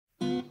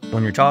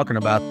When you're talking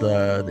about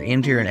the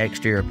interior and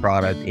exterior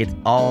product, it's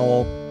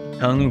all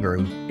tongue and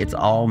groove. It's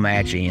all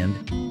match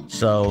end.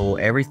 So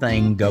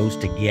everything goes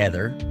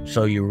together.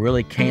 So you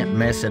really can't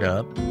mess it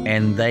up.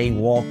 And they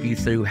walk you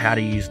through how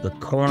to use the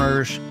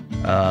corners,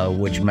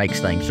 which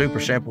makes things super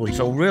simple.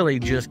 So really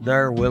just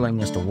their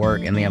willingness to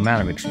work and the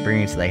amount of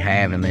experience they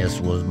have in this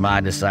was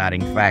my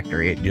deciding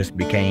factor. It just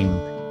became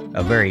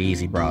a very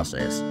easy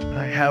process.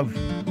 I have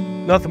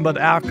nothing but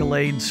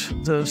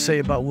accolades to say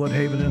about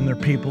Woodhaven and their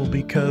people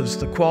because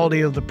the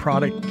quality of the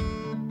product,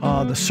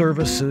 the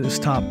service is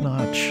top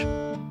notch.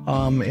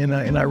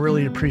 And I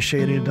really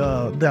appreciated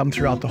them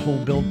throughout the whole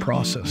build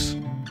process.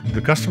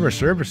 The customer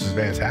service is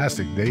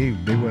fantastic. They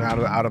went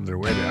out of their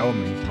way to help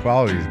me.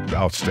 Quality is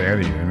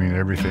outstanding. I mean,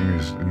 everything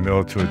is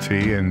milled to a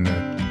T, and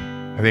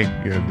I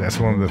think that's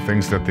one of the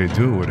things that they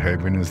do with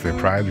Woodhaven is they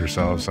pride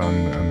themselves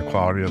on the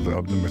quality of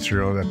the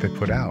material that they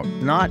put out.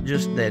 Not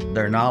just that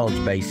their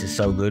knowledge base is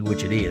so good,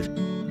 which it is,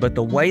 but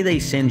the way they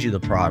send you the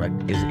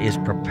product is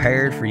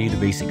prepared for you to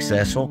be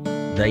successful.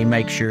 They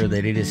make sure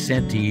that it is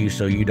sent to you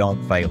so you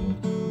don't fail.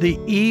 The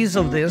ease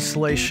of the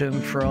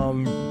installation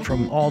from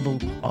all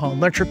the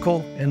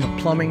electrical and the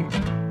plumbing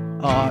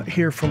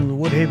here from the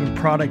Woodhaven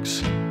products,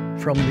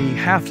 from the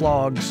half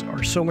logs,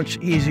 are so much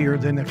easier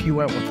than if you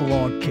went with a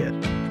log kit.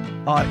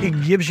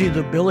 It gives you the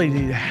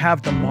ability to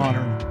have the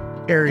modern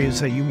areas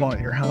that you want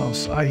in your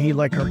house, i.e.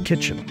 like our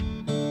kitchen.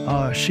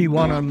 She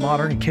wanted a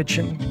modern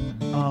kitchen,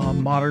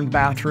 modern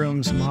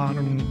bathrooms,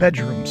 modern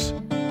bedrooms.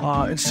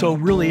 And so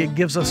really it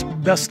gives us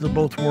best of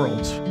both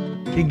worlds.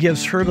 It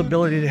gives her the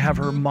ability to have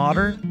her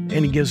modern,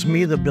 and it gives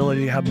me the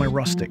ability to have my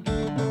rustic.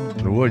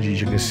 The wood, as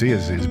you can see,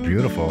 is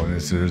beautiful, and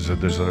there's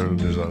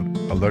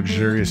a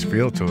luxurious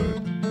feel to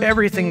it.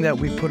 Everything that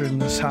we put in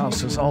this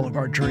house is all of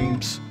our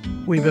dreams.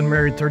 We've been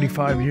married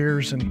 35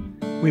 years, and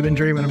we've been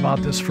dreaming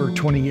about this for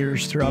 20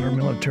 years throughout our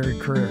military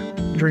career.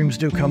 Dreams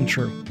do come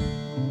true.